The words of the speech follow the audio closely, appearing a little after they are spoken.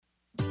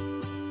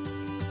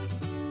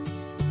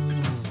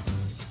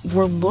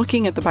we're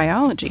looking at the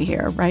biology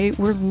here, right?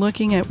 We're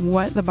looking at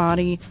what the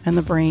body and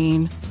the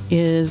brain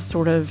is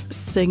sort of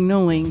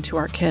signaling to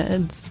our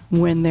kids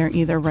when they're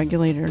either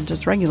regulated or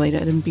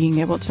dysregulated, and being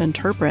able to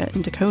interpret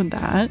and decode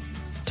that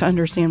to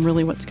understand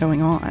really what's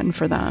going on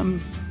for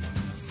them.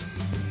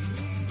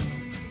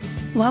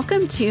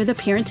 Welcome to the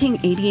Parenting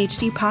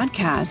ADHD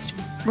podcast,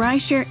 where I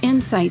share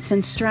insights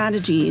and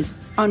strategies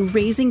on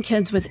raising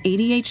kids with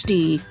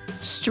ADHD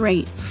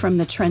straight from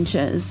the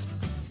trenches.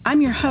 I'm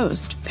your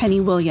host,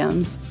 Penny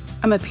Williams.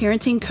 I'm a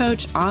parenting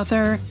coach,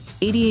 author,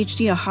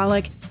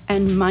 ADHD-aholic,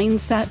 and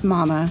mindset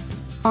mama,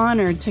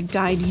 honored to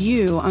guide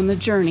you on the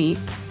journey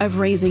of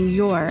raising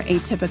your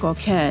atypical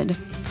kid.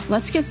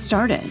 Let's get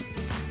started.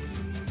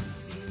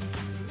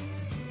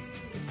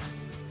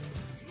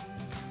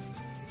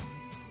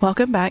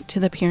 Welcome back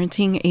to the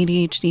Parenting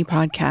ADHD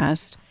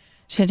podcast.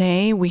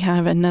 Today, we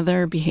have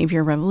another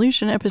Behavior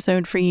Revolution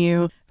episode for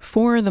you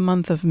for the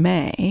month of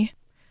May,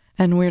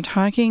 and we're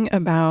talking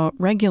about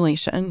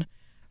regulation,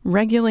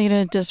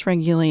 regulated,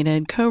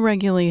 dysregulated,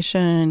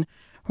 co-regulation.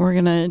 We're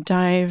going to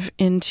dive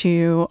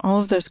into all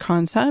of those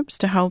concepts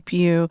to help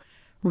you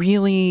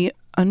really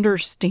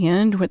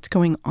understand what's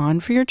going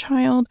on for your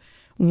child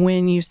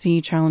when you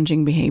see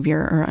challenging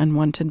behavior or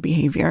unwanted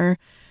behavior.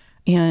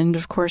 And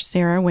of course,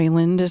 Sarah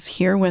Wayland is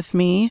here with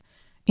me,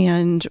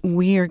 and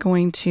we are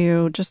going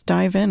to just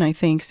dive in, I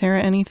think.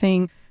 Sarah,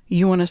 anything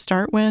you want to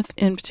start with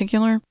in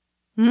particular?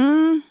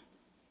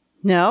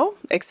 No,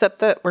 except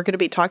that we're going to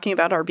be talking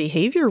about our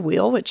behavior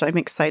wheel, which I'm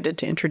excited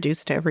to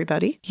introduce to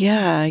everybody.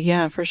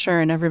 Yeah, for sure.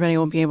 And everybody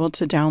will be able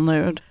to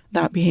download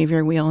that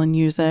behavior wheel and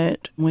use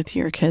it with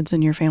your kids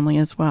and your family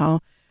as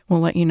well. We'll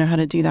let you know how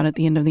to do that at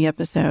the end of the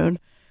episode.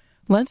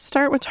 Let's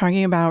start with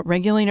talking about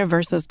regulated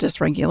versus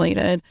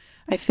dysregulated.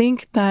 I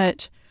think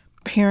that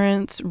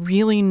parents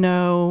really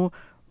know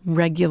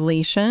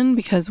regulation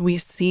because we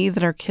see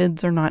that our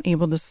kids are not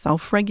able to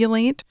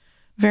self-regulate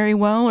very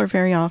well or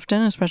very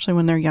often, especially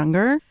when they're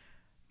younger.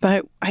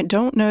 But I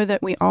don't know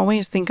that we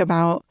always think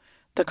about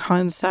the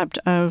concept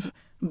of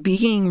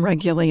being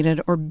regulated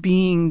or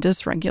being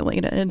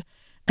dysregulated.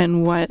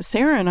 And what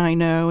Sarah and I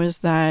know is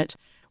that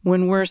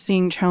when we're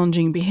seeing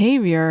challenging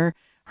behavior,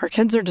 our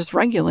kids are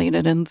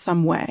dysregulated in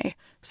some way.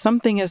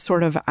 Something is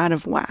sort of out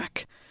of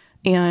whack.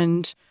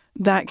 And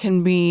that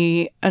can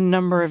be a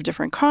number of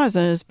different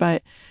causes,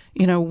 but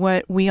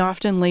what we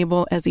often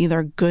label as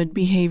either good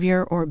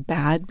behavior or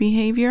bad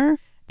behavior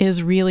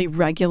is really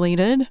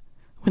regulated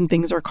when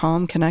things are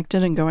calm,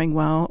 connected, and going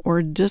well,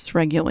 or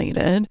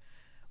dysregulated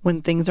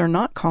when things are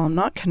not calm,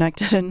 not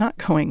connected, and not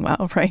going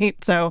well,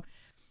 right? So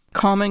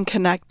calm and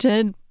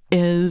connected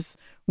is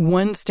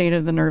one state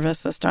of the nervous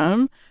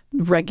system,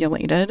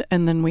 regulated,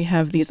 and then we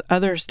have these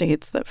other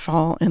states that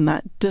fall in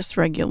that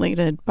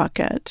dysregulated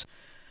bucket.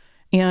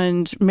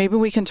 And maybe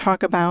we can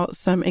talk about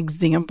some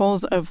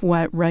examples of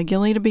what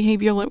regulated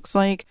behavior looks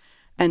like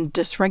and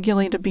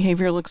dysregulated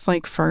behavior looks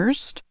like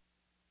first.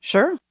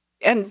 Sure.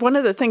 And one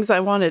of the things I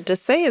wanted to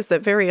say is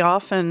that very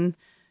often,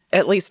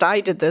 at least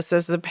I did this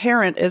as a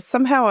parent, is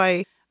somehow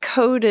I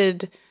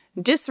coded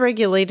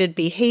dysregulated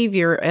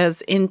behavior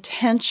as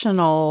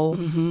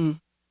intentional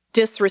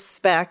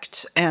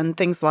disrespect and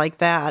things like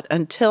that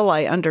until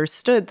I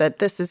understood that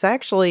this is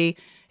actually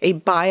a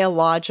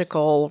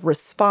biological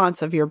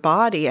response of your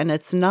body and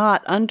it's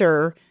not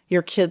under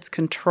your kid's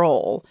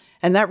control.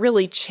 And that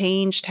really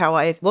changed how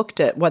I looked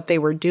at what they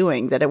were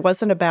doing, that it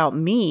wasn't about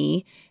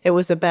me, it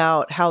was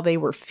about how they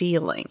were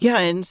feeling. Yeah,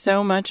 and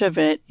so much of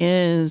it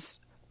is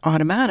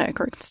automatic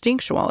or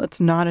instinctual. It's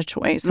not a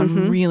choice.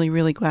 I'm really,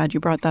 really glad you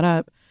brought that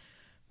up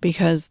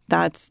because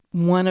that's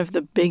one of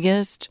the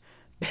biggest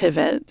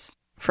pivots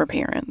for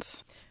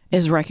parents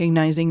is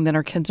recognizing that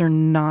our kids are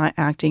not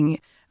acting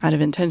out of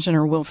intention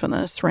or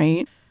willfulness,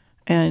 right?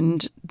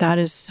 And that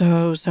is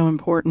so, so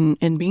important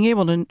in being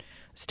able to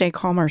stay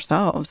calm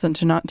ourselves and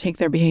to not take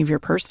their behavior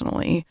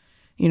personally.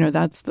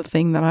 That's the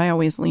thing that I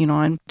always lean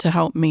on to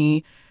help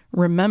me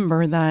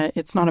remember that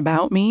it's not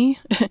about me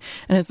and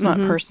it's not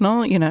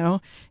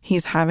personal.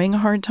 He's having a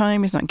hard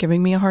time. He's not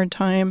giving me a hard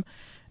time.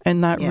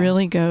 And that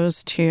really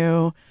goes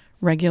to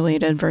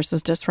regulated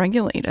versus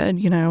dysregulated.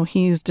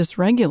 He's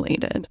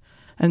dysregulated.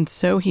 And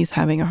so he's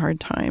having a hard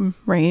time,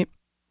 right?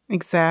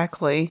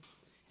 Exactly.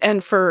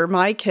 And for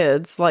my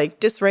kids,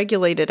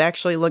 dysregulated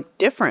actually looked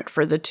different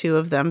for the two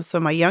of them. So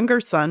my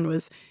younger son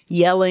was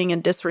yelling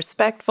and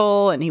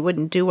disrespectful, and he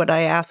wouldn't do what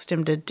I asked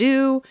him to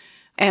do.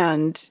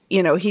 And,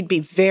 he'd be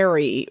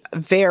very,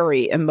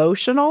 very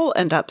emotional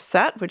and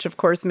upset, which of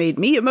course made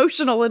me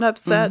emotional and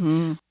upset.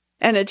 And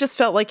it just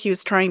felt like he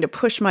was trying to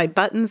push my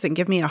buttons and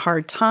give me a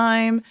hard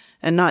time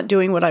and not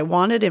doing what I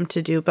wanted him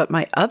to do. But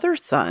my other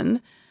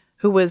son,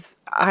 who was,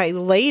 I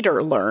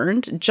later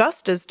learned,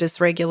 just as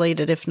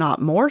dysregulated, if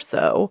not more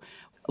so,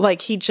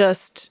 he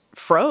just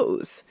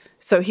froze.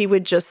 So he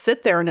would just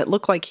sit there and it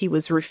looked like he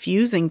was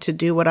refusing to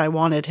do what I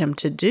wanted him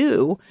to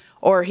do,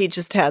 or he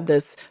just had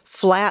this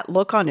flat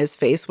look on his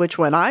face, which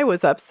when I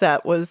was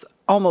upset was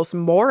almost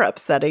more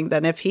upsetting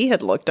than if he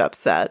had looked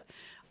upset.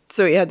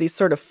 So he had these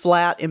sort of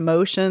flat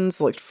emotions,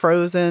 looked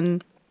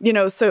frozen.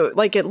 So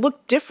like it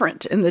looked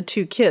different in the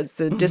two kids.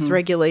 The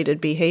dysregulated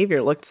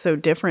behavior looked so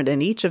different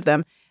in each of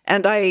them.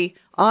 And I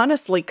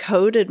honestly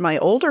coded my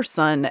older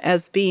son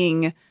as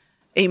being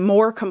a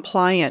more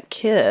compliant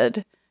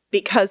kid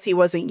because he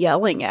wasn't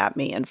yelling at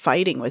me and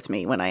fighting with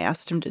me when I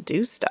asked him to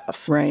do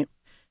stuff. Right.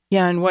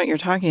 Yeah, and what you're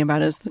talking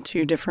about is the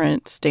two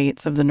different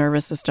states of the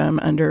nervous system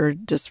under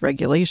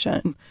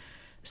dysregulation.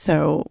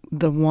 So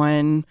the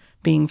one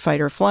being fight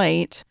or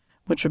flight,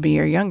 which would be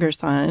your younger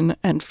son,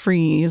 and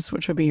freeze,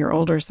 which would be your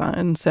older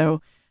son.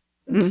 So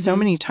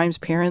many times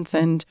parents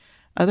and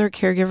other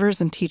caregivers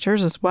and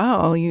teachers as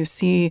well, you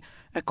see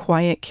a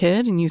quiet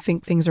kid and you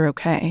think things are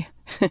okay.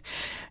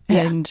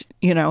 And,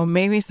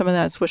 maybe some of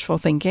that's wishful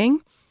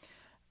thinking.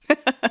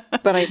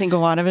 But I think a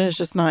lot of it is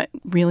just not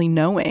really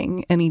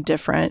knowing any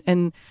different.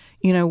 And,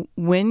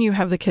 when you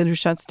have the kid who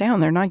shuts down,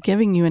 they're not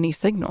giving you any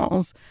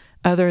signals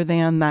other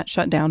than that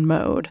shutdown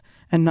mode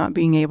and not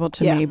being able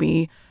to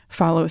maybe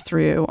follow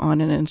through on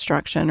an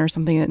instruction or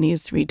something that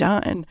needs to be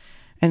done.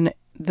 And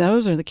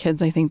those are the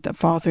kids, I think, that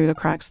fall through the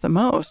cracks the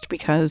most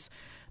because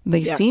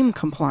they seem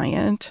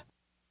compliant.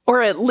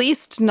 Or at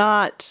least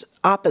not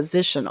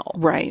oppositional.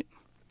 Right.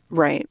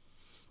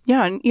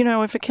 Yeah, and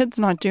if a kid's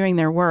not doing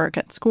their work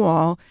at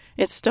school,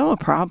 it's still a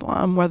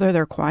problem, whether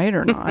they're quiet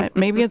or not.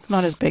 Maybe it's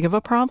not as big of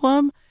a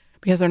problem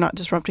because they're not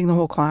disrupting the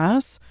whole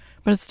class,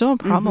 but it's still a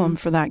problem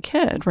for that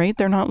kid, right?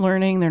 They're not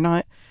learning, they're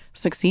not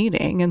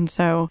succeeding. And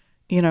so,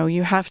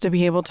 you have to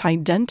be able to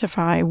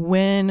identify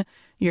when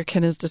your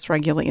kid is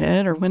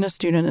dysregulated or when a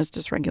student is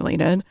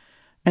dysregulated,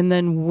 and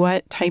then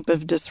what type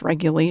of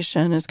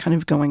dysregulation is kind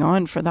of going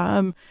on for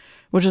them,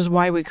 which is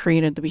why we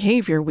created the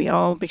behavior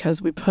wheel,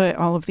 because we put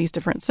all of these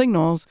different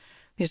signals,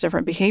 these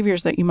different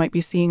behaviors that you might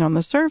be seeing on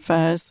the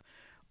surface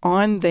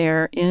on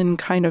there in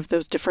kind of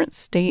those different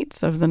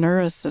states of the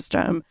nervous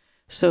system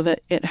so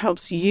that it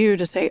helps you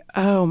to say,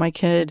 oh, my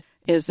kid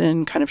is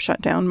in kind of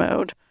shutdown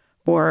mode,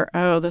 or,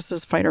 oh, this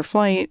is fight or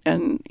flight,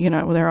 and,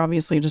 they're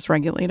obviously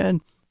dysregulated.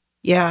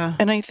 Yeah.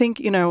 And I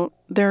think,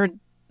 there are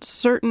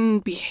certain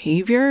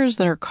behaviors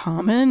that are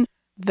common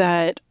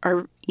that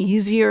are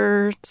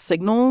easier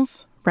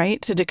signals,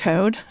 right, to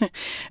decode.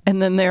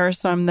 And then there are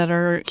some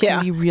that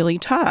can be really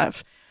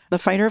tough. The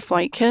fight or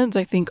flight kids,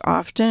 I think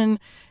often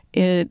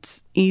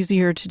it's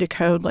easier to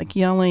decode, like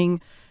yelling,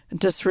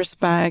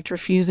 disrespect,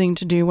 refusing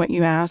to do what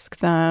you ask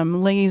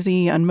them,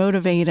 lazy,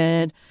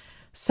 unmotivated,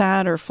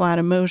 sad or flat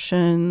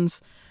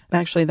emotions.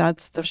 Actually,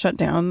 that's the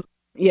shutdown.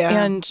 Yeah.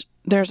 And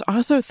there's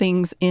also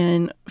things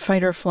in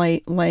fight or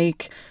flight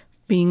like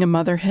being a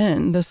mother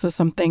hen. This is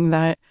something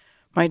that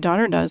my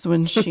daughter does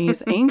when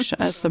she's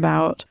anxious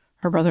about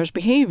her brother's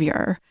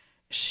behavior.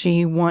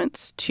 She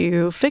wants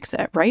to fix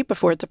it right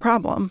before it's a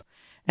problem.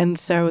 And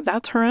so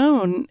that's her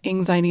own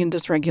anxiety and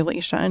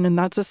dysregulation. And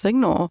that's a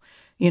signal,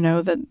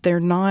 that they're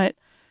not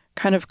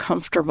kind of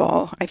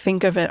comfortable. I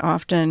think of it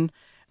often.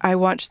 I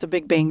watch The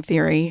Big Bang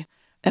Theory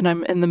and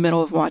I'm in the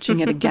middle of watching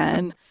it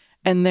again.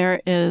 And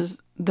there is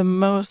the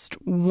most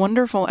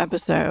wonderful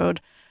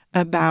episode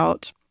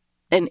about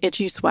an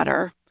itchy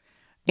sweater.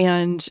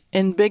 And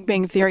in Big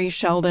Bang Theory,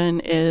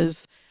 Sheldon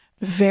is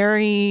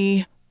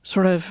very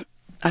sort of,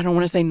 I don't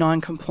want to say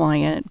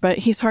non-compliant, but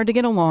he's hard to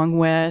get along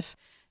with.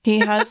 He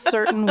has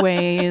certain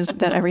ways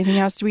that everything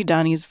has to be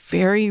done. He's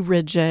very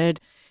rigid.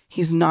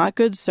 He's not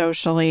good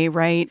socially,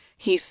 right?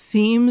 He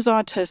seems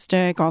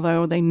autistic,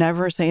 although they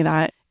never say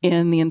that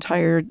in the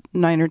entire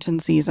 9 or 10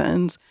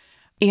 seasons.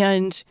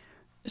 And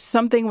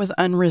something was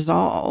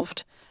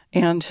unresolved.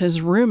 And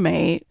his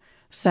roommate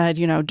said,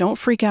 don't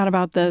freak out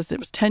about this. It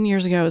was 10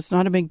 years ago. It's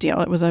not a big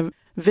deal. It was a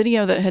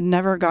video that had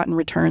never gotten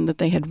returned that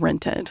they had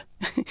rented.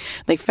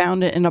 They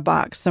found it in a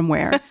box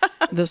somewhere.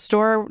 The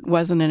store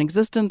wasn't in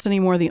existence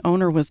anymore. The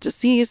owner was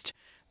deceased.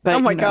 But oh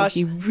my gosh.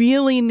 He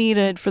really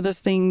needed for this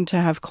thing to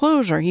have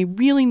closure. He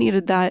really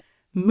needed that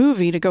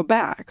movie to go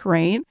back,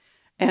 right?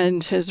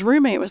 And his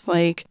roommate was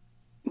like,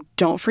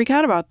 don't freak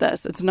out about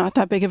this. It's not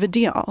that big of a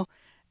deal.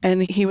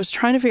 And he was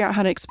trying to figure out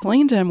how to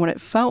explain to him what it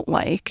felt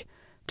like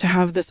to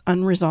have this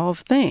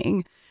unresolved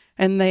thing.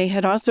 And they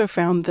had also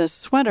found this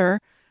sweater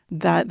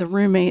that the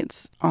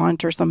roommate's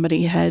aunt or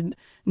somebody had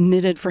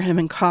knitted for him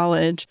in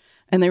college.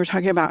 And they were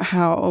talking about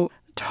how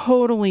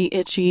totally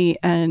itchy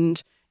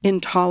and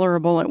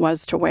intolerable it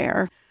was to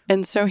wear.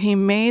 And so he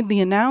made the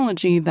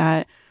analogy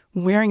that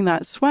wearing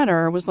that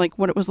sweater was like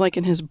what it was like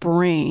in his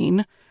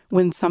brain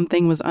when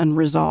something was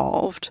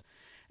unresolved.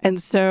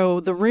 And so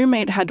the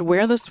roommate had to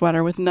wear the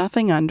sweater with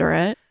nothing under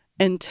it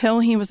until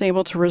he was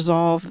able to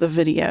resolve the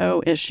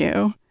video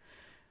issue,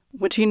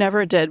 which he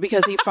never did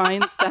because he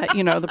finds that,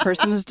 the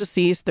person is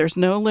deceased. There's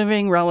no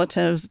living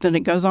relatives. And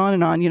it goes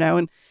on.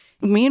 And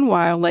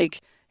meanwhile,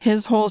 like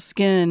his whole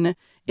skin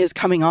is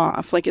coming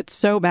off. Like it's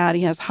so bad.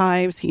 He has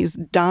hives. He's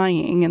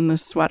dying in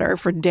this sweater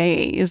for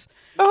days.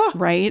 Oh.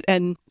 Right.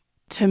 And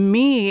to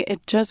me,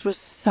 it just was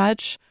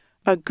such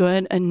a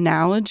good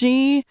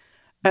analogy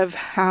of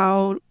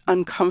how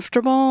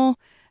uncomfortable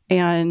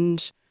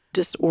and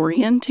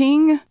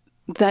disorienting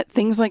that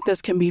things like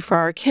this can be for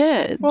our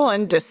kids. Well,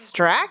 and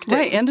distracting.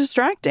 Right, and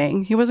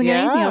distracting. He wasn't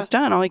getting anything else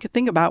done. All he could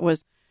think about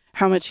was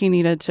how much he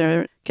needed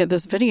to get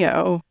this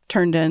video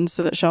turned in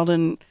so that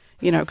Sheldon,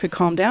 could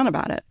calm down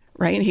about it,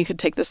 right? And he could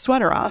take the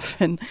sweater off.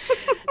 And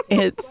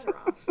it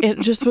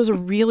just was a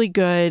really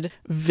good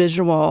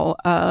visual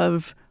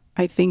of,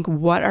 I think,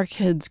 what our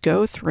kids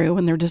go through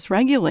when they're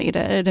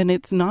dysregulated. And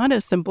it's not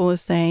as simple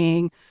as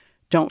saying,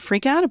 don't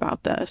freak out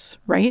about this,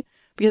 right?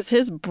 Because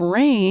his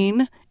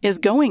brain is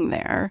going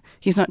there.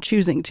 He's not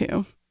choosing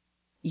to.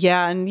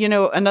 Yeah. And,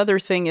 another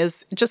thing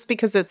is just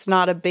because it's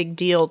not a big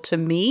deal to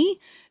me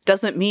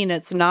doesn't mean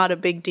it's not a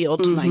big deal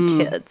to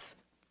my kids.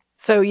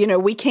 So,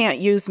 we can't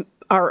use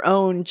our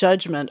own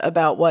judgment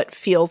about what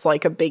feels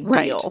like a big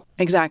deal.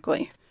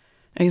 Exactly.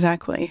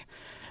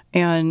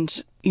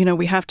 And,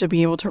 we have to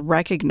be able to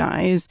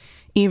recognize,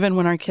 even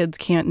when our kids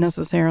can't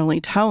necessarily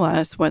tell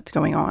us what's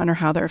going on or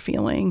how they're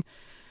feeling.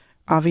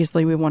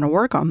 Obviously, we want to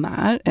work on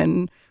that.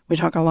 And we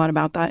talk a lot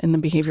about that in the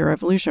Behavior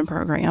Evolution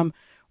program,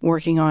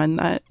 working on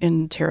that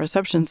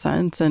interoception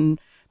sense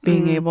and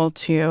being able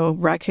to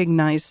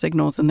recognize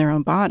signals in their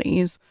own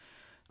bodies.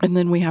 And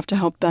then we have to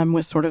help them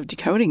with sort of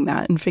decoding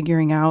that and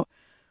figuring out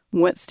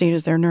what state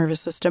is their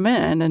nervous system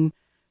in. And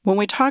when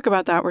we talk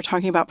about that, we're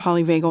talking about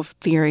polyvagal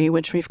theory,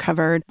 which we've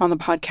covered on the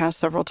podcast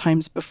several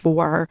times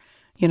before.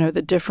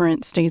 The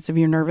different states of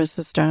your nervous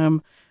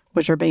system,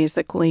 which are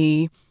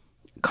basically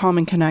calm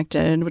and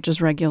connected, which is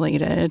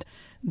regulated.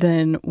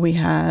 Then we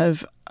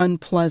have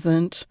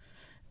unpleasant,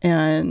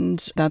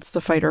 and that's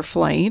the fight or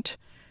flight.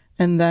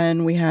 And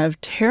then we have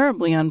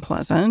terribly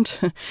unpleasant,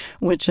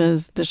 which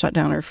is the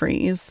shutdown or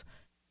freeze.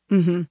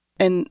 Mm-hmm.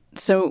 And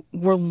so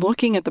we're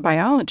looking at the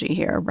biology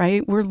here,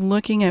 right? We're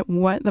looking at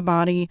what the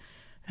body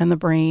and the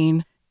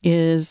brain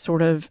is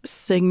sort of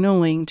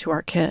signaling to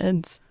our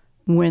kids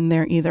when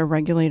they're either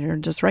regulated or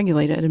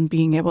dysregulated, and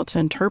being able to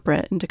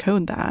interpret and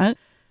decode that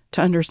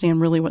to understand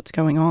really what's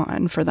going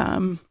on for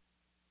them.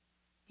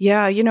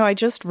 Yeah, I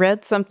just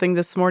read something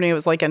this morning. It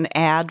was like an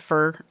ad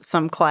for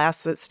some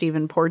class that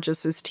Stephen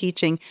Porges is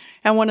teaching.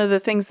 And one of the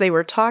things they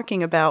were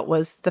talking about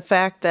was the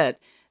fact that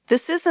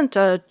this isn't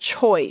a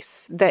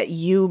choice that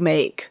you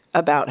make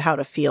about how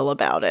to feel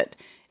about it.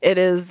 It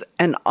is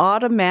an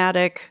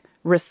automatic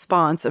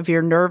response of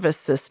your nervous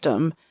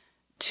system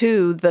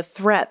to the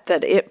threat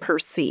that it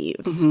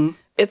perceives. Mm-hmm.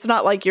 It's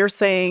not like you're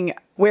saying,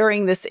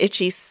 wearing this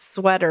itchy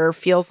sweater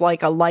feels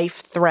like a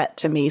life threat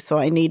to me, so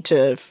I need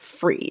to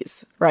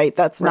freeze, right?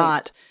 That's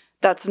not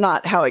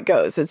how it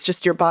goes. It's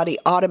just your body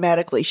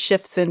automatically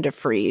shifts into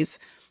freeze,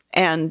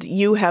 and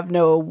you have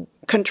no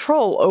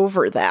control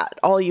over that.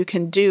 All you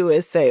can do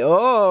is say,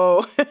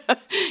 oh,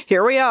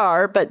 here we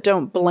are, but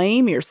don't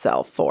blame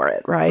yourself for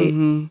it, right?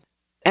 Mm-hmm.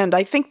 And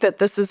I think that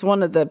this is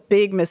one of the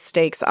big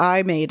mistakes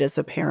I made as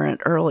a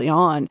parent early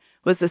on,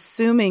 was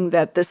assuming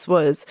that this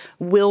was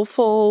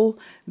willful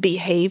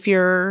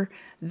behavior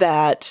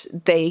that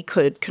they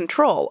could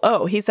control.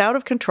 Oh, he's out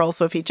of control,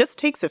 so if he just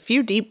takes a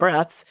few deep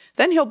breaths,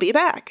 then he'll be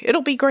back.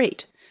 It'll be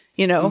great,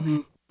 Mm-hmm.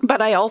 But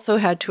I also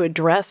had to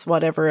address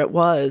whatever it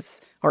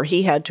was, or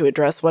he had to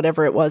address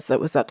whatever it was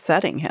that was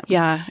upsetting him.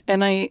 Yeah,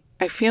 and I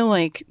feel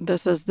like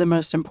this is the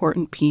most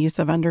important piece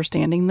of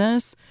understanding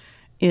this,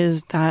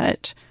 is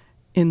that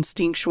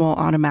instinctual,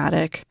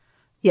 automatic,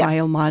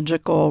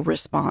 biological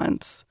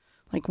response.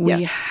 Like,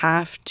 we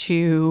have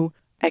to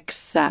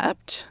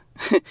accept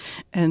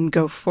and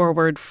go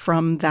forward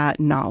from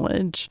that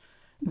knowledge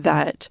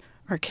that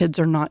our kids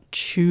are not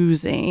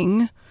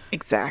choosing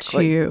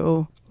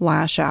to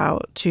lash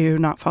out, to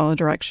not follow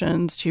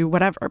directions, to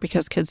whatever,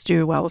 because kids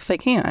do well if they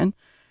can,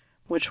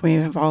 which we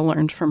have all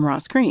learned from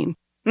Ross Greene.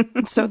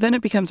 So then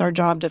it becomes our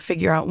job to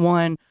figure out,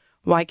 one,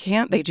 why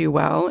can't they do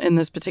well in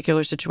this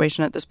particular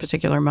situation at this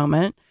particular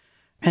moment?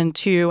 And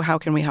two, how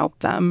can we help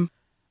them?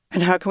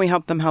 And how can we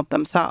help them help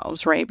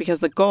themselves, right? Because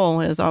the goal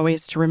is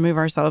always to remove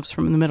ourselves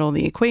from the middle of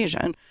the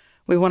equation.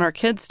 We want our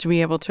kids to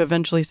be able to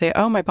eventually say,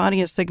 oh, my body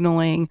is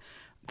signaling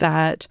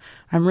that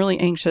I'm really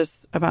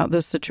anxious about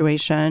this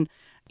situation.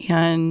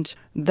 And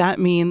that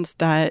means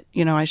that,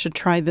 I should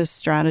try this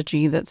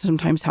strategy that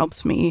sometimes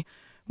helps me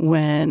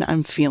when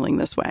I'm feeling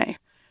this way.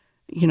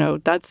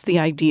 That's the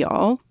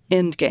ideal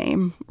end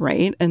game,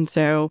 right? And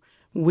so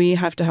we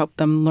have to help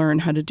them learn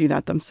how to do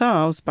that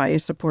themselves by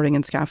supporting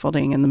and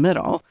scaffolding in the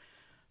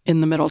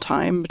middle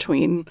time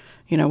between,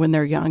 when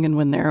they're young and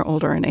when they're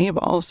older and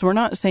able. So we're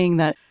not saying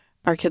that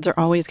our kids are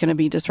always going to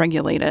be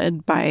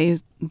dysregulated by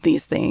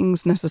these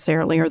things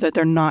necessarily, or that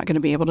they're not going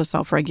to be able to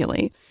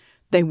self-regulate.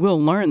 They will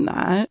learn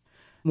that.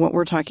 What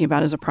we're talking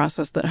about is a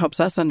process that helps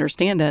us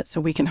understand it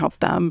so we can help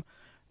them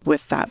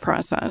with that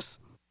process.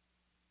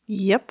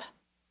 Yep.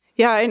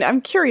 Yeah, and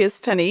I'm curious,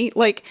 Penny,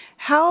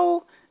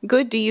 how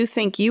good do you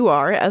think you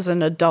are as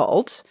an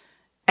adult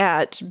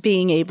at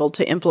being able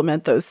to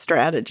implement those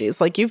strategies?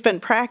 You've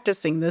been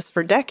practicing this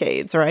for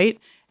decades, right?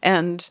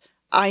 And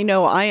I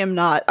know I am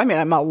not,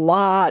 I'm a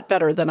lot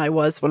better than I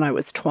was when I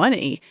was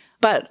 20,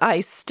 but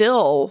I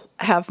still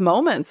have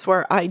moments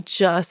where I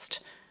just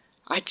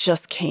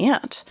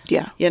can't.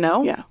 Yeah.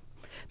 Yeah.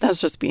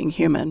 That's just being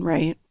human,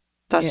 right?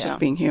 That's just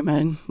being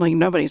human.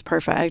 Nobody's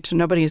perfect.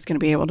 Nobody's going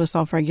to be able to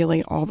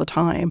self-regulate all the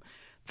time.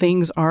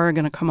 things are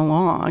going to come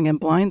along and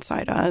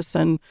blindside us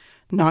and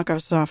knock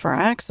us off our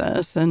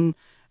axis. And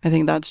I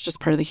think that's just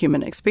part of the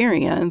human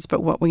experience.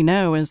 But what we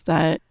know is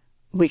that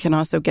we can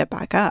also get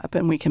back up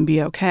and we can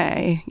be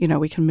okay. You know,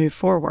 we can move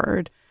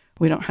forward.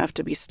 We don't have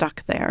to be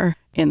stuck there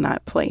in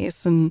that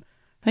place. And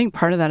I think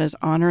part of that is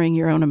honoring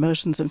your own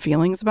emotions and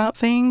feelings about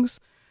things.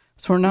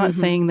 So we're not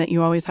saying that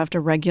you always have to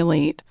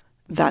regulate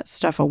that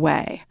stuff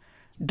away.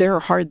 There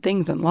are hard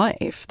things in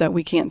life that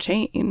we can't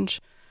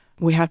change.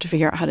 We have to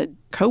figure out how to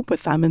cope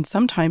with them. And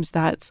sometimes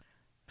that's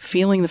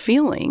feeling the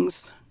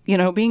feelings, you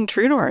know, being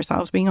true to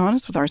ourselves, being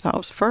honest with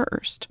ourselves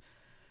first.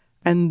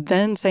 And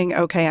then saying,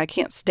 okay, I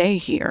can't stay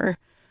here.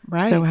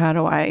 Right. So how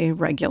do I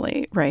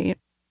regulate, right?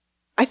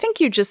 I think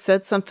you just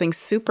said something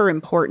super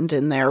important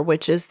in there,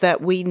 which is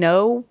that we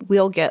know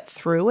we'll get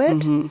through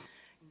it.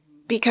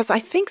 Because I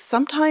think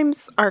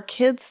sometimes our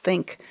kids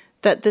think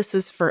that this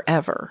is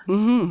forever.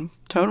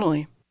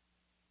 Totally.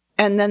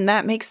 And then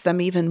that makes them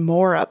even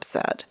more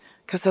upset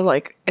because they're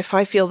like, if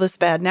I feel this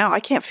bad now, I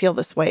can't feel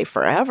this way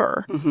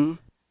forever.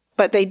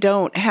 But they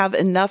don't have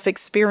enough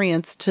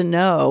experience to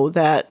know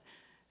that,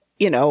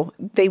 you know,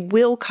 they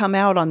will come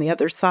out on the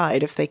other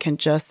side if they can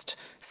just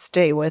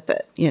stay with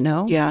it, you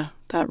know? Yeah,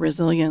 that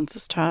resilience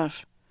is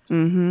tough.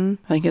 I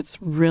think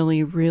it's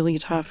really, really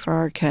tough for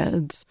our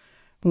kids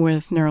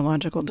with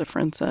neurological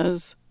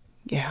differences.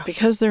 Yeah.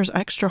 Because there's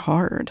extra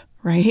hard,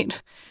 right?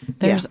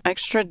 There's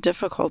extra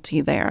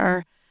difficulty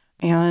there.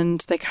 And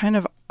they kind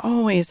of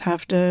always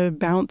have to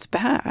bounce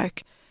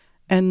back.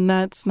 And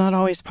that's not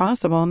always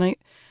possible. And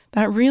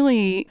that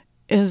really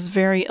is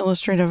very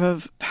illustrative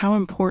of how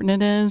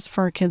important it is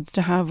for our kids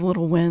to have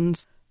little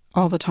wins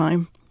all the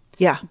time.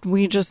 Yeah.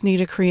 We just need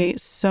to create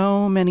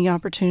so many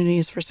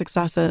opportunities for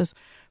successes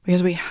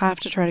because we have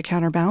to try to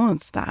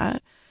counterbalance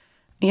that.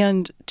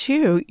 And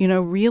two, you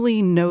know,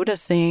 really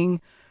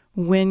noticing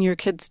when your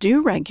kids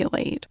do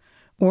regulate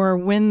or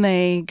when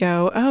they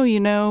go, oh, you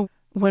know,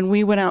 when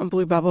we went out and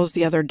blew bubbles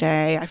the other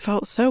day, I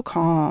felt so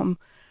calm.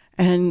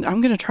 And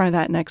I'm going to try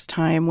that next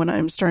time when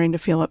I'm starting to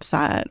feel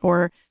upset.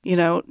 Or, you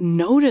know,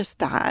 notice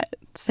that.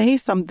 Say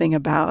something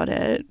about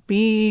it.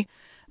 Be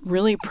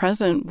really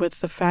present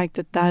with the fact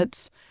that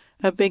that's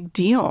a big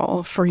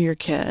deal for your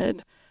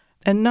kid.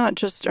 And not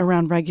just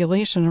around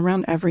regulation,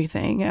 around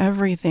everything.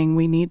 Everything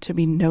we need to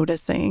be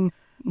noticing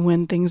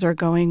when things are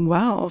going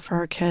well for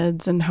our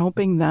kids and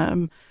helping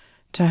them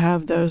to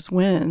have those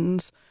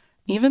wins.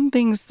 Even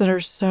things that are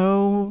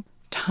so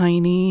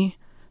tiny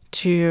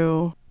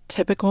to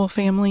typical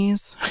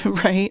families,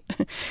 right?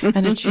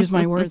 And to choose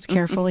my words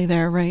carefully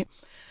there, right?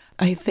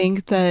 I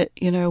think that,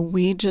 you know,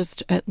 we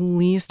just at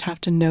least have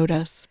to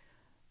notice.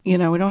 You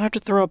know, we don't have to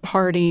throw a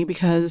party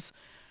because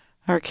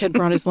our kid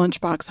brought his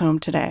lunchbox home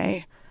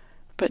today.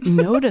 But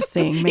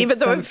noticing makes even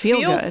though them it feel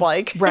feels good.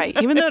 like. Right.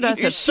 Even though it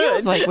feels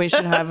should. like we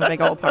should have a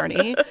big old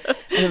party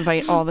and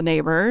invite all the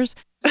neighbors.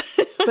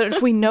 But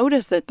if we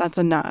notice it, that's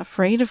enough,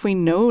 right? If we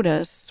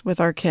notice with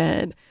our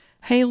kid,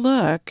 hey,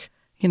 look,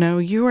 you know,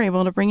 you were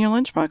able to bring your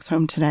lunchbox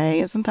home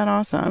today. Isn't that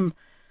awesome?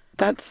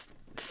 That's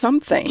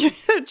something.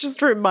 It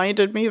just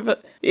reminded me of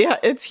it. Yeah,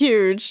 it's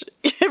huge.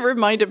 It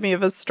reminded me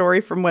of a story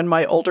from when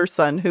my older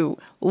son, who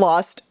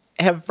lost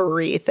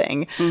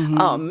everything,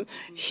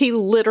 he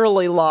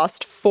literally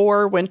lost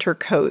 4 winter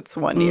coats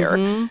one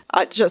year.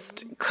 I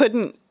just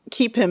couldn't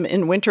keep him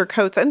in winter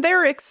coats, and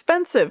they're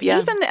expensive.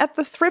 Even at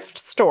the thrift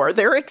store,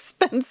 they're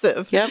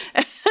expensive.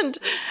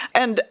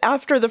 And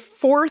after the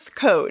 4th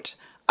coat,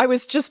 I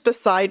was just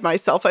beside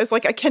myself. I was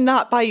like, I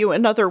cannot buy you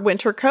another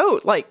winter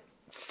coat. Like,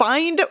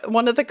 find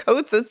one of the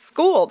coats at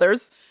school.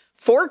 There's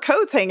 4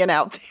 coats hanging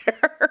out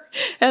there.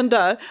 And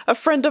a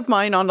friend of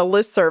mine on a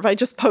listserv, I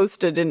just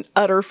posted in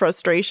utter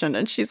frustration.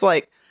 And she's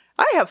like,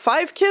 I have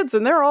 5 kids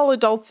and they're all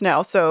adults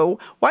now. So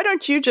why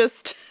don't you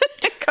just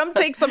come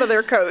take some of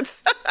their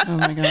coats? Oh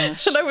my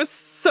gosh. And I was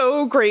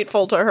so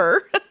grateful to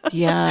her.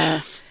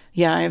 Yeah.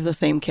 Yeah, I have the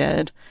same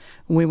kid.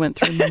 We went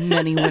through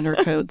many winter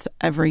coats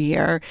every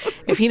year.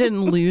 If he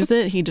didn't lose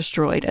it, he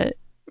destroyed it.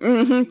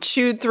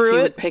 Chewed through He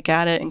it. would pick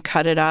at it and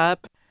cut it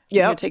up.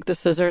 He would take the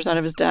scissors out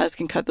of his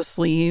desk and cut the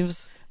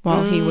sleeves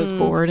while he was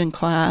bored in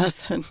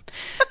class. And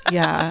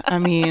yeah, I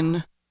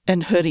mean,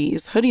 and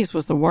hoodies. Hoodies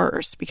was the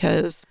worst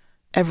because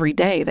every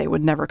day they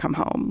would never come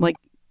home. Like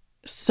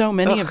so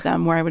many of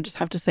them where I would just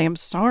have to say, I'm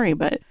sorry,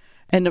 but...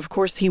 And of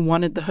course, he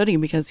wanted the hoodie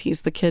because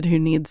he's the kid who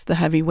needs the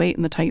heavy weight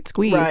and the tight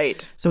squeeze.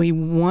 Right. So he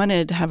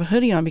wanted to have a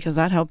hoodie on because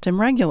that helped him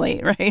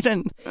regulate, right?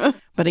 And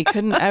but he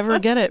couldn't ever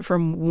get it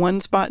from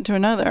one spot to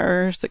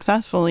another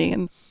successfully.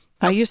 And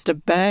I used to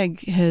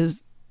beg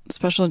his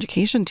special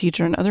education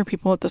teacher and other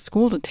people at the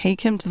school to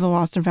take him to the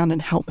Lost and Found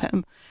and help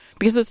him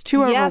because it's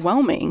too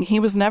overwhelming. He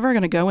was never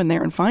going to go in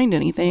there and find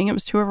anything. It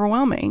was too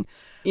overwhelming.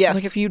 Yes.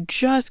 Like if you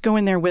just go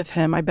in there with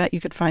him, I bet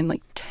you could find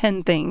like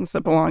 10 things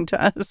that belong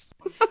to us.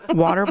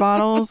 Water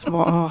bottles.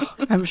 Well,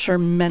 I'm sure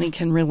many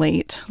can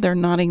relate. They're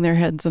nodding their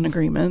heads in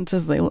agreement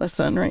as they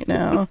listen right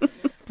now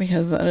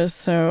because that is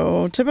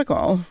so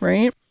typical,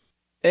 right?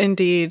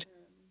 Indeed.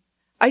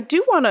 I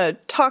do want to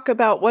talk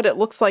about what it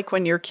looks like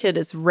when your kid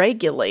is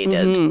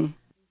regulated.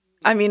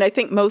 I mean, I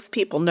think most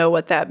people know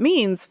what that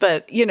means,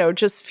 but,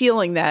 just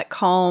feeling that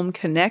calm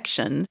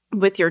connection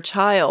with your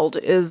child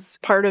is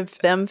part of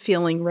them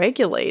feeling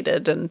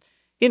regulated. And,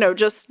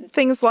 just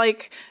things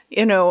like,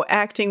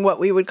 acting what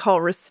we would call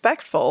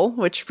respectful,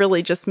 which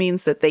really just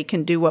means that they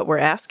can do what we're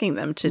asking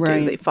them to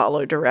do. They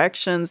follow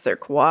directions, they're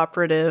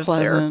cooperative,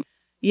 pleasant.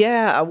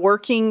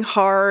 Working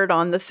hard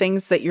on the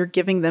things that you're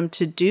giving them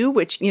to do,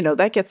 which,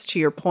 that gets to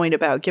your point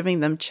about giving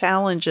them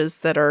challenges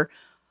that are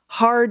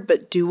hard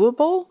but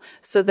doable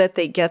so that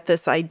they get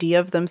this idea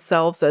of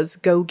themselves as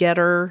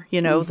go-getter,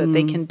 that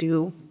they can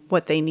do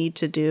what they need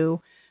to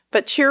do.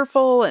 But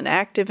cheerful and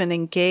active and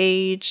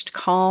engaged,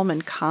 calm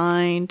and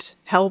kind,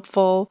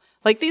 helpful.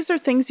 Like these are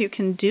things you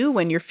can do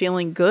when you're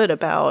feeling good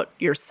about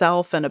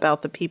yourself and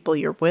about the people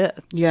you're with.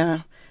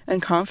 Yeah.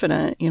 And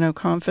confident,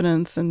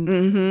 confidence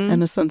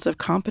and a sense of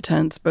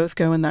competence both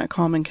go in that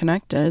calm and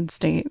connected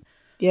state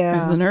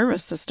of the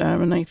nervous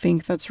system. And I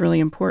think that's really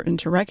important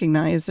to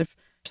recognize. If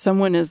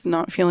someone is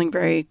not feeling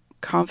very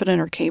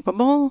confident or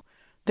capable,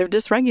 they're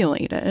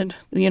dysregulated.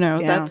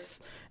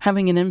 That's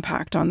having an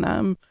impact on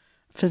them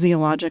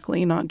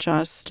physiologically, not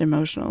just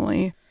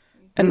emotionally.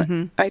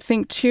 And I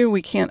think, too,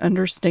 we can't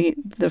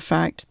understate the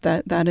fact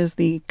that that is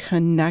the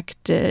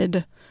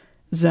connected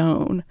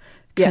zone.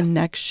 Yes.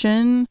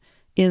 Connection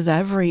is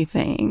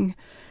everything.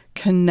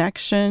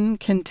 Connection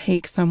can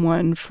take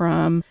someone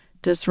from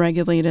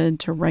dysregulated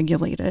to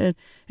regulated.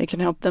 It can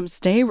help them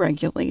stay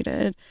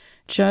regulated.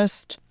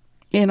 Just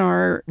in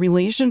our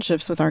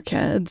relationships with our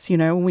kids,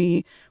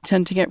 we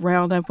tend to get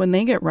riled up when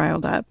they get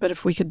riled up. But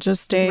if we could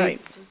just stay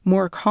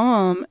more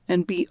calm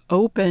and be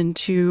open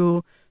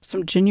to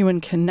some genuine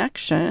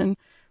connection,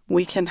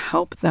 we can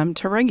help them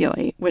to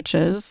regulate, which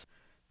is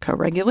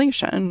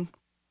co-regulation.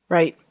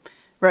 Right.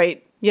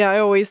 Yeah, I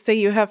always say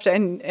you have to,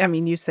 and I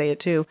mean, you say it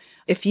too.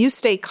 If you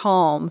stay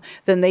calm,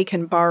 then they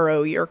can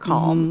borrow your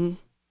calm.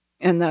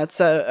 And that's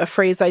a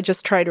phrase I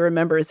just try to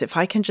remember is if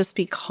I can just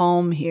be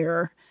calm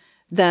here,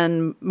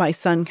 then my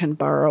son can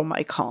borrow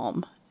my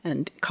calm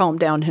and calm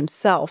down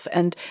himself.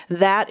 And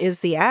that is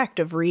the act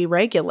of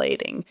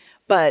re-regulating.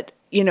 But,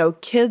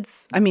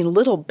 kids,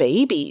 little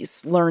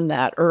babies learn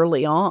that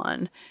early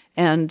on.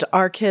 And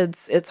our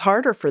kids, it's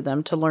harder for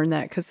them to learn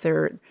that because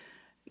their,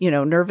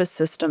 nervous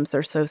systems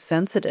are so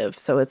sensitive.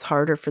 So it's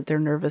harder for their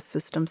nervous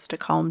systems to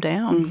calm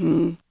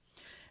down.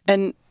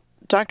 And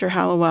Dr.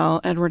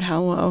 Edward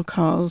Hallowell,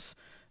 calls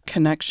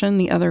connection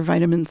the other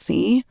vitamin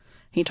C.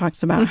 He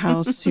talks about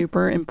how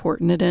super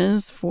important it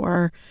is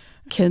for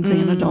kids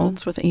and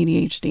adults with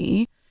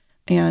ADHD.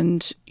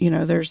 And,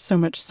 there's so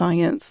much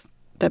science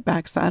that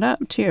backs that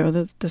up,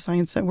 too, the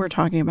science that we're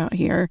talking about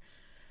here.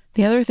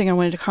 The other thing I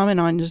wanted to comment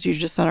on is you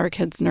just said our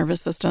kids'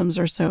 nervous systems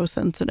are so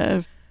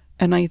sensitive.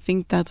 And I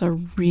think that's a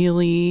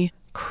really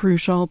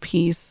crucial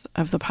piece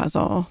of the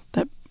puzzle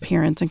that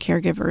parents and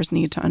caregivers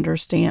need to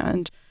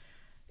understand.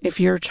 If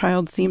your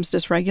child seems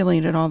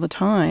dysregulated all the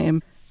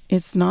time,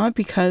 it's not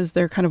because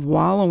they're kind of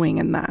wallowing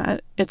in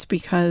that. It's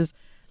because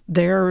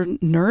their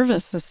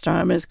nervous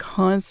system is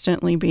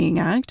constantly being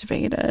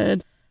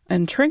activated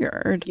and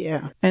triggered.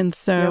 Yeah. And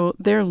so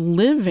they're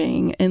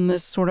living in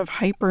this sort of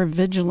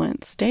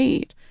hypervigilant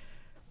state,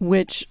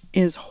 which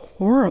is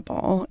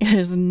horrible. It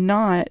is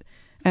not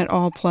at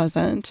all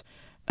pleasant.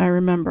 I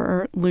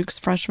remember Luke's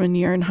freshman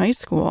year in high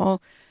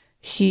school,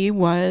 he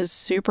was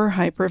super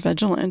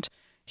hypervigilant.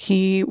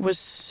 He was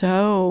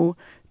so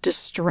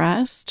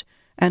distressed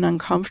and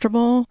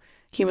uncomfortable.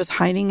 He was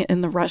hiding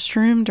in the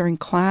restroom during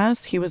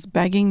class. He was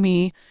begging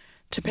me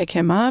to pick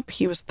him up.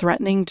 He was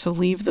threatening to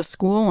leave the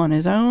school on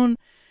his own.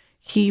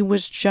 He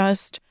was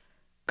just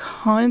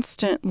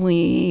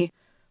constantly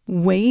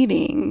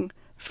waiting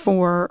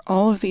for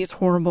all of these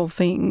horrible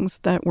things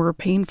that were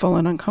painful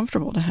and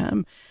uncomfortable to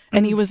him.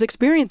 And he was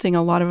experiencing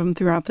a lot of them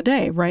throughout the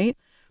day, right?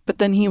 But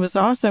then he was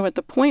also at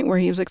the point where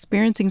he was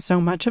experiencing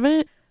so much of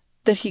it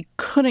that he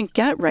couldn't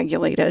get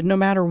regulated no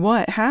matter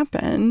what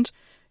happened.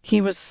 He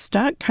was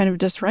stuck kind of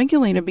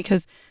dysregulated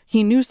because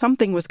he knew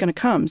something was going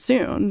to come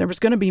soon. There was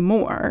going to be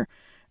more.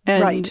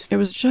 And it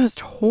was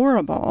just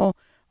horrible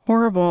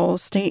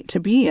state to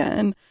be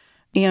in.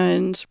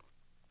 And,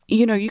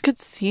 you could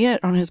see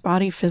it on his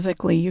body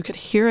physically. You could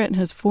hear it in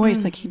his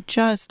voice. Like he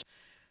just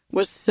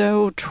was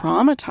so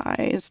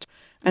traumatized.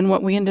 And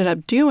what we ended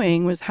up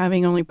doing was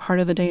having only part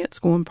of the day at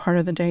school and part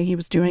of the day he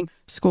was doing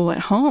school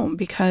at home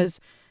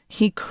because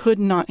he could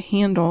not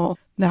handle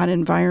that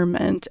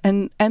environment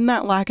and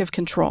that lack of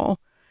control.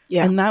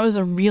 Yeah. And that was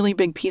a really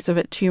big piece of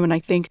it too. And I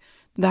think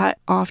that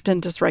often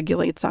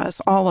dysregulates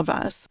us, all of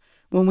us,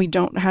 when we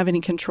don't have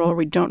any control or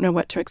we don't know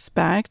what to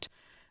expect.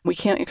 We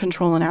can't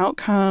control an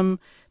outcome.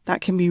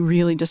 That can be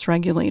really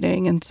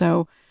dysregulating. And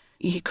so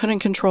he couldn't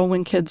control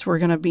when kids were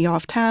going to be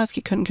off task.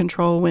 He couldn't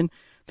control when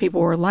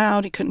people were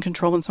loud. He couldn't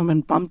control when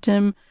someone bumped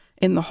him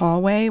in the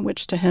hallway,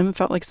 which to him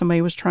felt like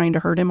somebody was trying to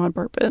hurt him on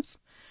purpose.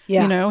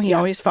 Yeah. He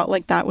always felt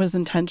like that was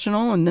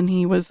intentional. And then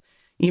he was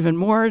even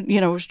more, it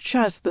was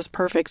just this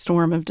perfect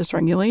storm of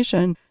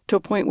dysregulation to a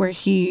point where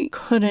he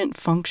couldn't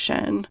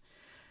function.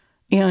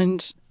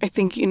 And I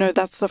think,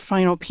 that's the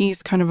final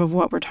piece kind of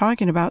what we're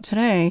talking about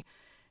today,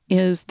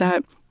 is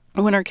that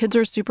when our kids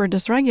are super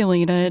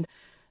dysregulated,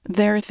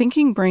 their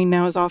thinking brain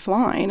now is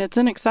offline. It's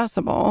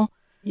inaccessible.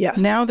 Yes.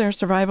 Now their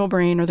survival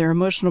brain or their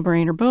emotional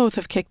brain or both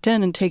have kicked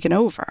in and taken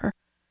over.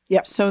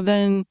 Yep. So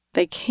then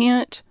they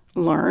can't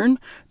learn.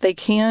 They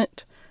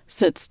can't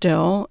sit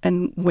still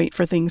and wait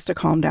for things to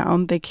calm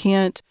down. They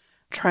can't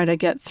try to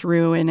get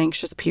through an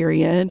anxious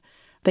period.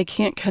 They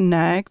can't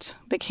connect.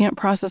 They can't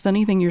process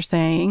anything you're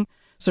saying.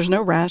 So there's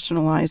no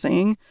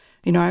rationalizing.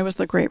 I was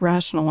the great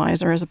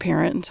rationalizer as a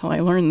parent until I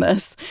learned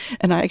this.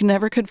 And I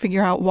never could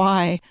figure out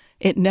why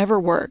it never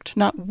worked.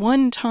 Not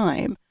one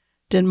time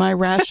did my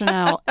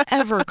rationale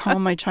ever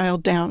calm my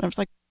child down. I was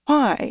like,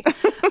 why?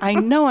 I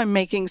know I'm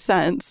making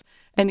sense.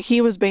 And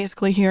he was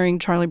basically hearing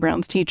Charlie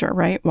Brown's teacher,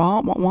 right?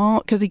 Wah, wah, wah,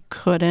 because he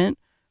couldn't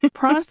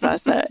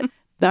process it.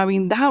 I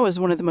mean, that was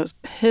one of the most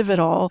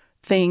pivotal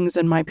things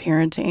in my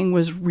parenting,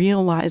 was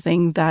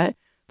realizing that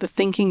the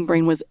thinking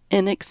brain was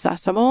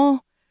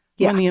inaccessible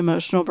when the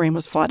emotional brain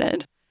was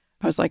flooded.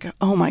 I was like,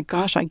 oh my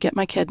gosh, I get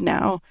my kid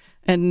now.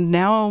 And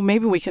now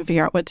maybe we can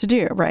figure out what to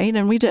do, right?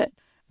 And we did.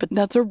 But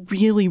that's a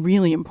really,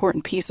 really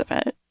important piece of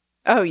it.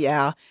 Oh,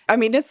 yeah. I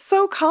mean, it's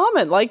so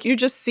common. Like, you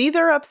just see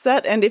they're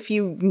upset. And if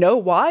you know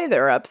why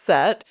they're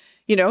upset,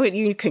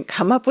 you can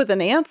come up with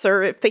an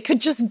answer. If they could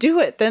just do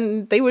it,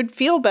 then they would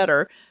feel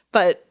better.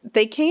 But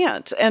they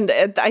can't. And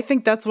I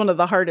think that's one of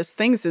the hardest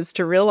things, is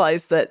to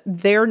realize that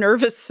their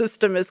nervous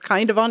system is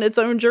kind of on its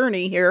own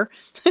journey here.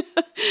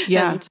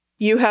 Yeah. And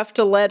you have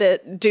to let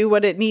it do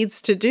what it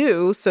needs to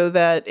do so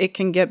that it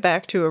can get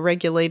back to a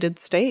regulated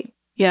state.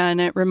 Yeah,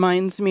 and it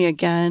reminds me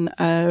again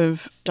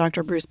of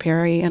Dr. Bruce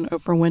Perry and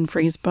Oprah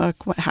Winfrey's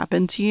book, What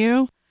Happened to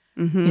You?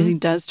 Because he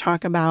does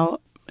talk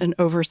about an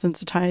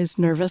oversensitized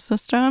nervous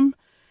system.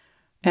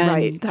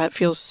 And that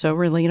feels so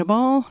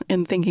relatable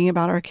in thinking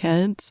about our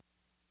kids.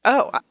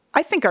 Oh,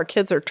 I think our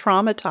kids are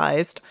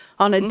traumatized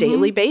on a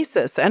daily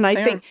basis. And I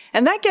think,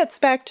 and that gets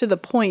back to the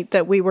point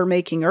that we were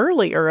making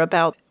earlier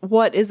about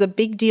what is a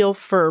big deal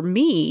for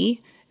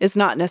me is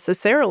not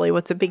necessarily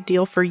what's a big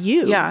deal for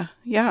you. Yeah,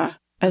 yeah.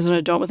 As an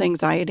adult with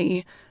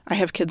anxiety, I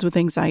have kids with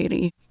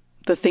anxiety.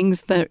 The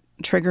things that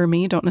trigger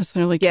me don't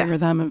necessarily trigger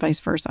them, and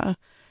vice versa.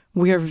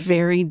 We are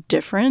very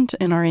different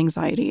in our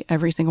anxiety,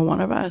 every single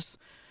one of us.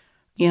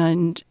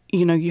 And,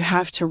 you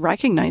have to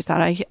recognize that.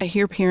 I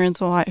hear parents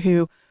a lot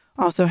who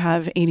also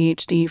have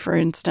ADHD, for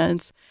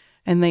instance,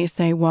 and they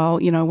say, well,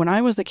 when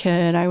I was a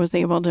kid, I was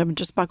able to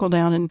just buckle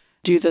down and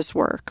do this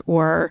work.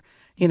 Or,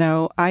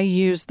 I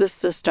use this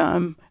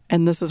system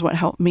and this is what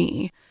helped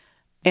me.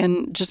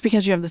 And just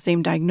because you have the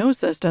same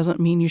diagnosis doesn't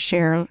mean you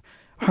share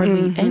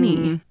hardly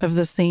any of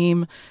the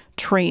same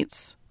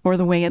traits or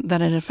the way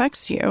that it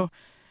affects you.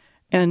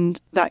 And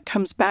that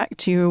comes back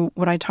to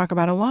what I talk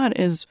about a lot,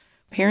 is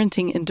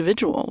parenting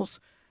individuals.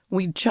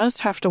 We just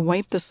have to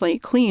wipe the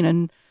slate clean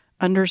and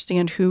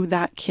understand who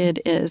that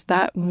kid is,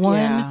 that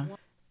one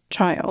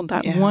child,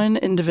 that one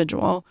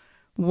individual.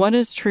 What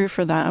is true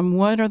for them?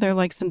 What are their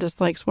likes and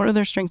dislikes? What are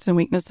their strengths and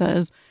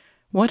weaknesses?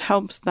 What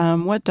helps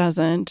them? What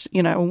doesn't?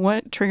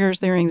 What triggers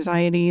their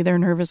anxiety, their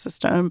nervous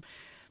system?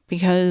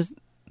 Because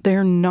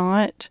they're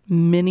not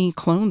mini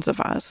clones of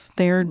us.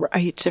 They're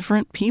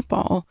different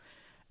people.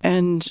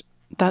 And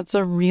that's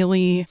a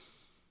really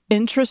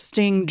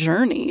interesting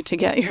journey to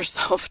get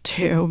yourself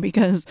to,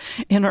 because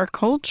in our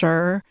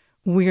culture,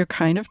 we're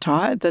kind of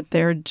taught that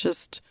they're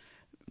just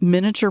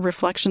miniature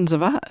reflections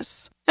of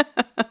us.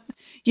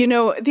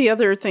 The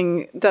other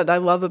thing that I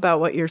love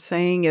about what you're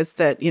saying is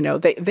that,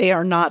 they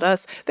are not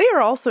us. They are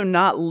also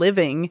not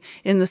living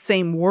in the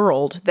same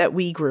world that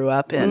we grew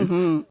up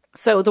in.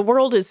 So the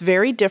world is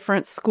very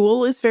different.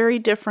 School is very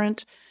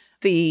different.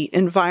 The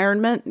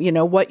environment,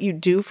 what you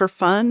do for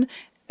fun,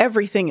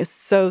 everything is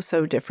so,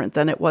 so different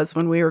than it was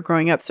when we were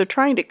growing up. So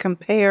trying to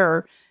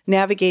compare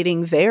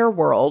navigating their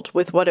world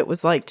with what it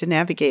was like to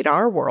navigate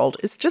our world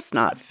is just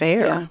not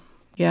fair.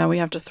 Yeah, we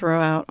have to throw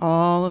out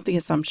all of the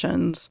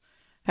assumptions.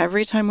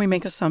 Every time we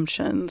make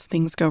assumptions,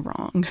 things go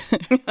wrong.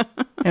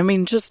 I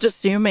mean, just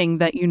assuming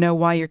that you know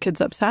why your kid's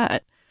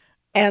upset.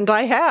 And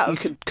I have. You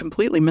could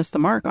completely miss the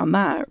mark on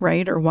that,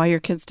 right? Or why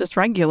your kid's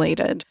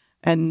dysregulated.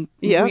 And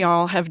we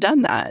all have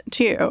done that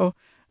too.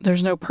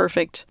 There's no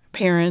perfect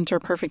parent or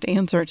perfect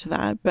answer to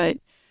that. But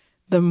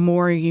the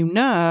more you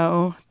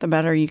know, the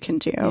better you can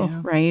do,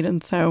 right?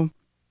 And so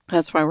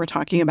that's why we're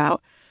talking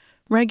about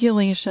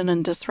regulation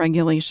and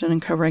dysregulation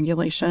and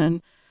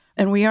co-regulation.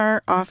 And we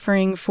are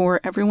offering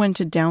for everyone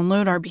to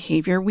download our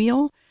behavior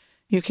wheel.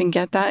 You can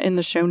get that in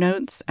the show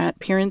notes at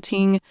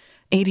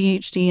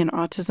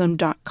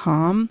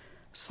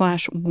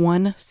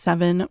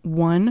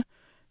parentingadhdandautism.com/171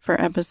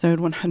 for episode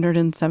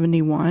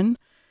 171.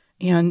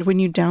 And when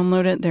you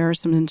download it, there are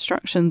some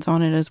instructions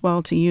on it as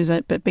well to use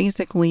it. But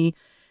basically,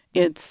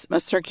 it's a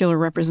circular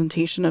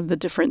representation of the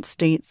different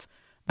states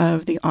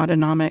of the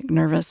autonomic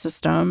nervous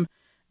system.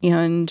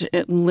 And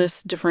it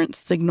lists different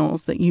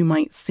signals that you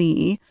might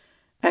see,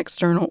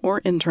 external or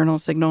internal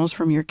signals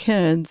from your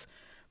kids,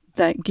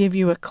 that give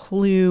you a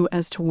clue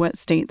as to what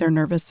state their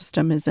nervous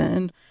system is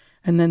in.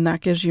 And then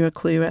that gives you a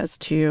clue as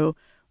to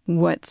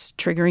what's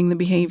triggering the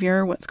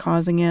behavior, what's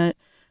causing it,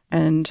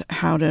 and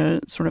how to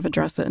sort of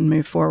address it and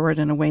move forward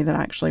in a way that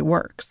actually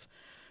works,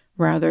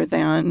 rather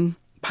than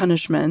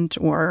punishment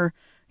or,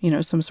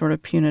 some sort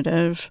of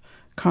punitive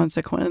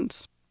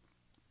consequence.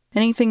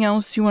 Anything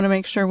else you want to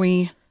make sure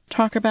we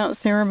talk about,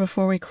 Sarah,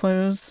 before we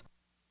close?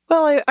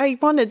 Well, I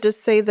wanted to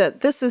say that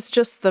this is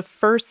just the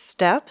first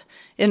step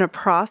in a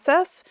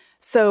process.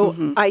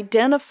 So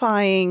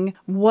identifying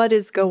what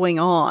is going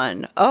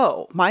on.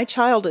 Oh, my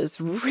child is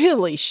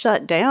really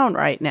shut down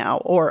right now.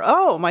 Or,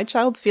 oh, my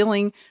child's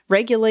feeling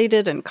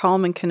regulated and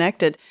calm and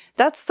connected.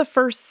 That's the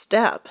first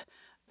step.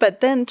 But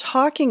then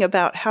talking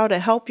about how to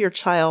help your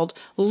child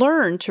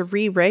learn to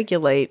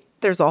re-regulate,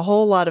 there's a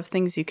whole lot of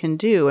things you can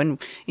do.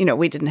 And,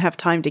 we didn't have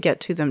time to get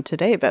to them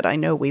today, but I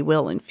know we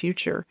will in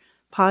future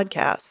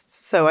podcasts.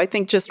 So I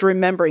think just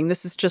remembering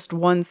this is just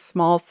one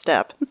small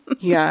step.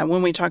 Yeah,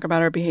 when we talk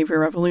about our Behavior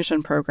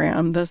Revolution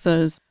program, this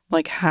is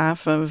like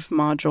half of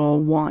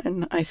module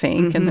 1, I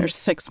think, and there's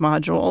 6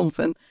 modules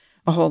and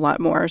a whole lot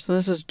more. So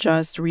this is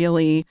just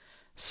really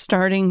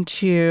starting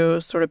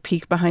to sort of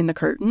peek behind the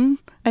curtain,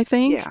 I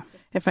think,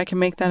 if I can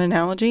make that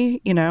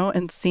analogy,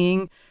 and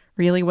seeing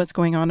really what's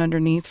going on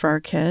underneath for our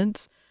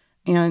kids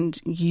and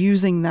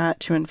using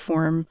that to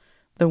inform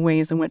the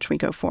ways in which we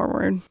go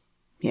forward.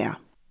 Yeah.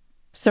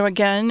 So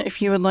again,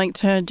 if you would like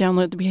to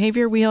download the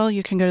Behavior Wheel,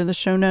 you can go to the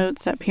show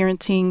notes at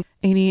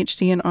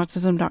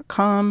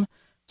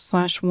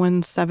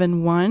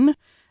parentingadhdandautism.com/171.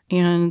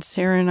 And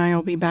Sarah and I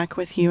will be back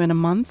with you in a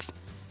month.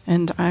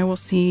 And I will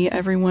see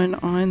everyone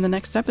on the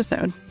next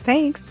episode.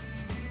 Thanks.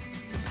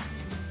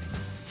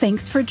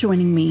 Thanks for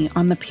joining me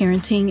on the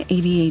Parenting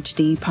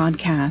ADHD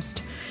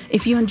podcast.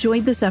 If you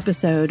enjoyed this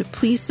episode,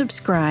 please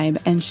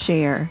subscribe and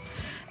share.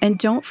 And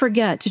don't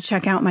forget to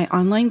check out my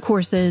online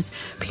courses,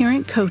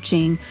 parent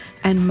coaching,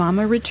 and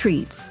mama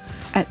retreats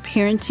at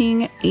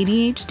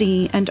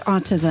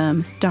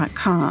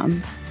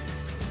parentingadhdandautism.com.